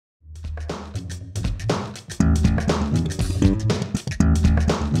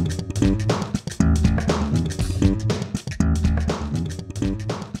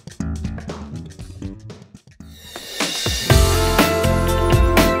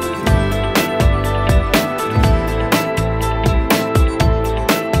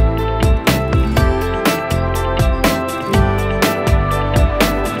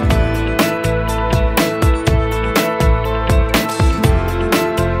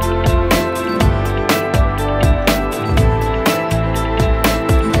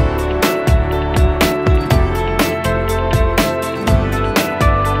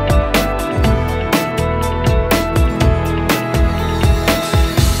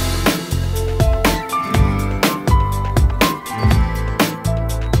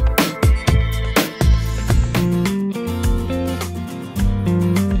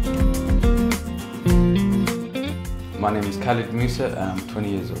Lisa and I'm 20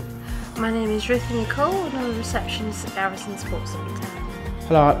 years old. My name is Ruthie Nicole and I'm a receptionist at Garrison Sports Centre.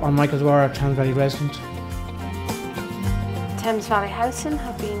 Hello, I'm Michael Dwyer, Thames Valley resident. Thames Valley Housing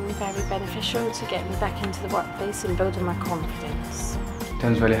have been very beneficial to get me back into the workplace and building my confidence.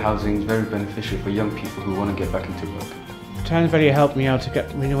 Thames Valley Housing is very beneficial for young people who want to get back into work. Thames Valley helped me out to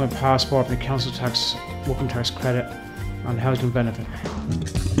get renewing passport and council tax, working tax credit and housing benefit.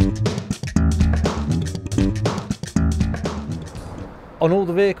 On all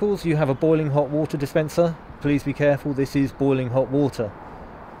the vehicles you have a boiling hot water dispenser. Please be careful, this is boiling hot water.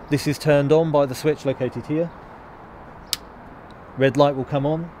 This is turned on by the switch located here. Red light will come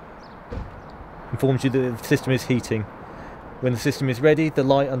on, informs you that the system is heating. When the system is ready, the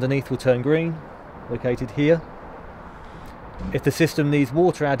light underneath will turn green, located here. If the system needs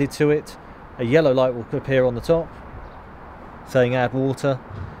water added to it, a yellow light will appear on the top, saying add water.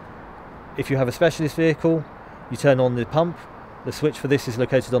 If you have a specialist vehicle, you turn on the pump. The switch for this is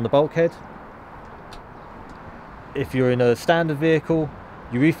located on the bulkhead. If you're in a standard vehicle,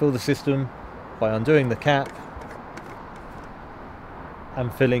 you refill the system by undoing the cap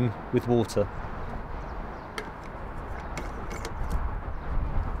and filling with water.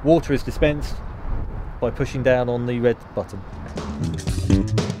 Water is dispensed by pushing down on the red button.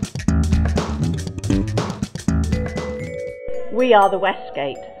 We are the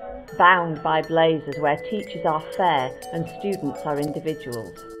Westgate, bound by blazers where teachers are fair and students are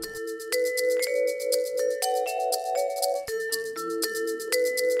individuals.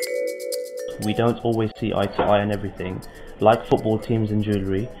 We don't always see eye to eye on everything, like football teams and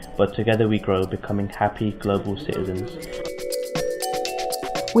jewellery, but together we grow, becoming happy global citizens.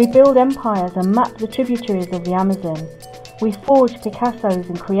 We build empires and map the tributaries of the Amazon. We forge Picassos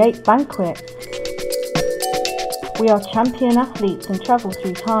and create banquets. We are champion athletes and travel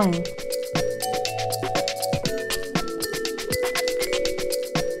through time.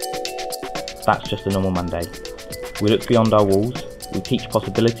 That's just a normal Monday. We look beyond our walls, we teach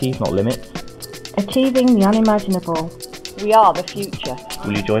possibilities, not limits. Achieving the unimaginable. We are the future.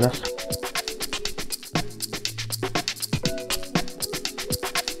 Will you join us?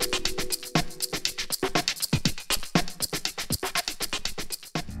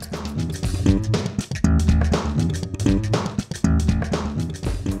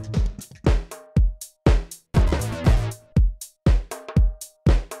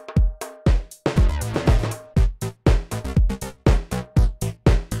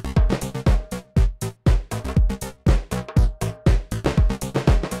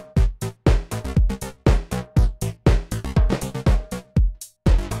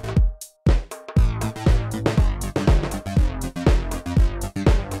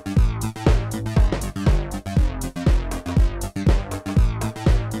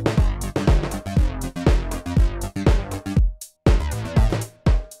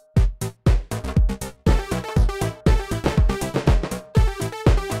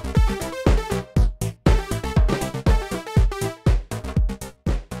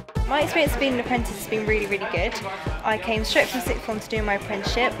 My experience of being an apprentice has been really good. I came straight from sixth form to do my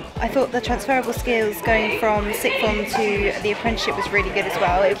apprenticeship. I thought the transferable skills going from sixth form to the apprenticeship was really good as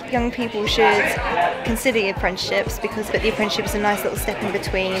well. Young people should consider apprenticeships because the apprenticeship is a nice little step in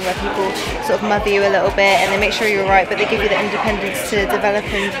between where people sort of mother you a little bit and they make sure you're right, but they give you the independence to develop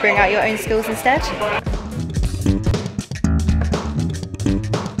and bring out your own skills instead.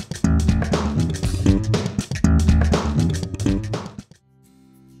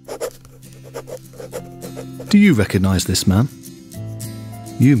 Do you recognise this man?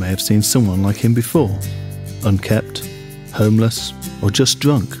 You may have seen someone like him before, unkept, homeless, or just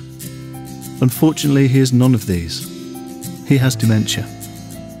drunk. Unfortunately, he is none of these. He has dementia.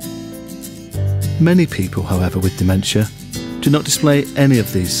 Many people, however, with dementia do not display any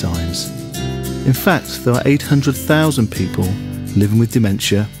of these signs. In fact, there are 800,000 people living with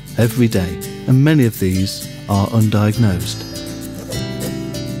dementia every day, and many of these are undiagnosed.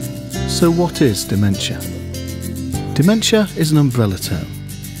 So what is dementia? Dementia is an umbrella term.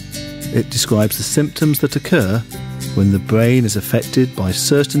 It describes the symptoms that occur when the brain is affected by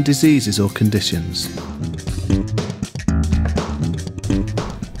certain diseases or conditions.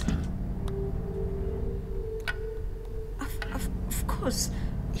 Of course,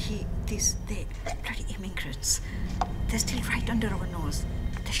 these bloody immigrants, they're still right under our nose.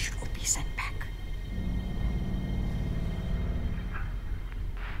 They should all be sent back.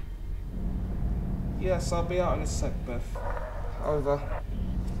 Yes, I'll be out in a sec, Beth. However,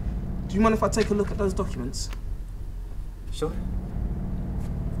 do you mind if I take a look at those documents? Sure.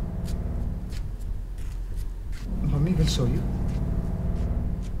 Mummy will show you.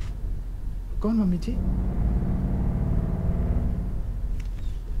 Go on, Mummy G.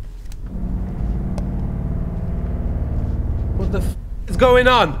 What the f is going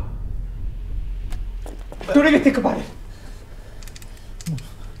on? Don't even think about it.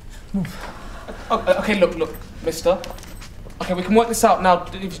 Move. Okay, look, mister. Okay, we can work this out now.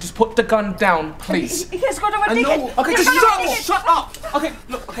 If you just put the gun down, please. He's got to take it. Okay, just shut up. Okay,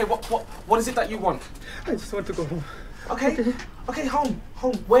 look. Okay, what is it that you want? I just want to go home. Okay, home.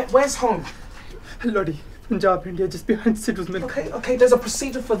 Where's home? Lodi, Punjab, India, just behind Sidhu's mill. Okay, there's a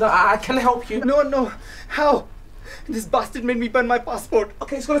procedure for that. I can help you. No. How? This bastard made me burn my passport.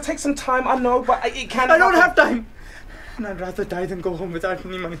 Okay, it's gonna take some time, I know, but it can I don't have time. And I'd rather die than go home without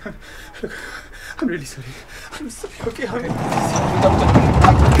any money. Look, I'm really sorry. I'm sorry, okay?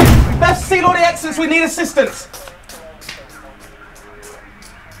 Let's seal all the exits, we need assistance!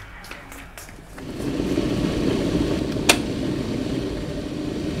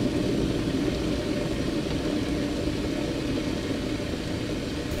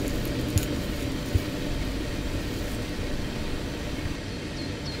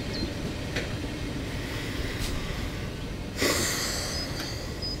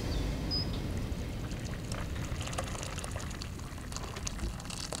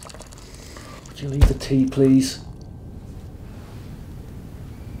 Would you leave the tea, please?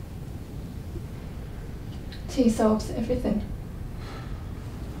 Tea solves everything.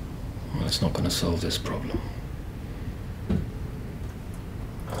 Well, it's not going to solve this problem.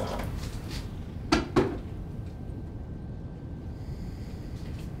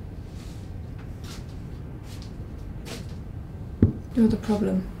 You're the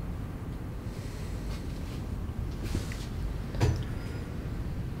problem.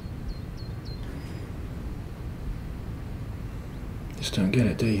 Just don't get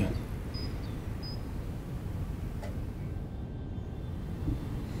it, do you?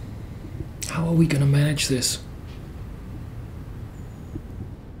 How are we going to manage this?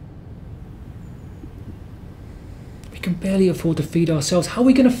 We can barely afford to feed ourselves. How are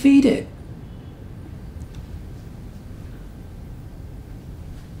we going to feed it?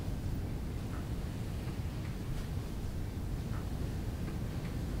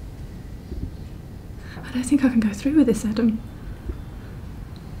 I don't think I can go through with this, Adam.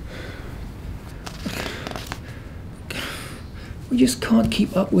 We just can't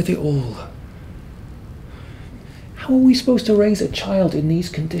keep up with it all. How are we supposed to raise a child in these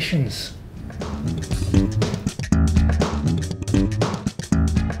conditions?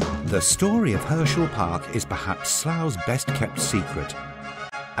 The story of Herschel Park is perhaps Slough's best kept secret.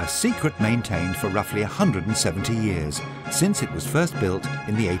 A secret maintained for roughly 170 years, since it was first built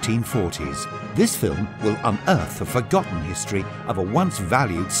in the 1840s. This film will unearth the forgotten history of a once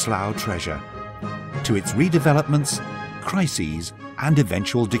valued Slough treasure, to its redevelopments, crises and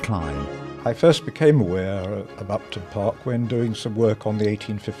eventual decline. I first became aware of Upton Park when doing some work on the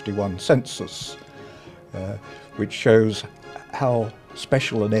 1851 census, which shows how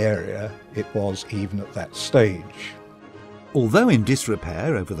special an area it was even at that stage. Although in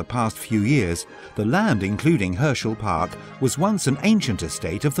disrepair over the past few years, the land including Herschel Park was once an ancient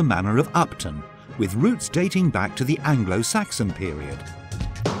estate of the Manor of Upton, with roots dating back to the Anglo-Saxon period.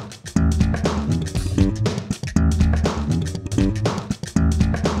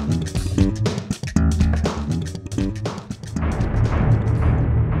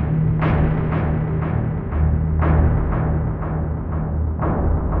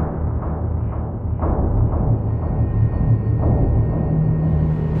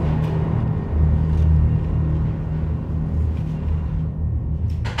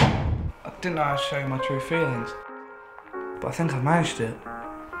 I didn't know how to show you my true feelings, but I think I managed it.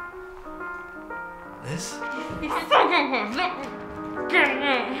 This?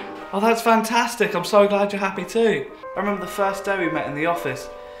 Oh, that's fantastic. I'm so glad you're happy too. I remember the first day we met in the office.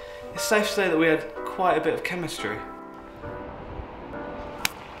 It's safe to say that we had quite a bit of chemistry.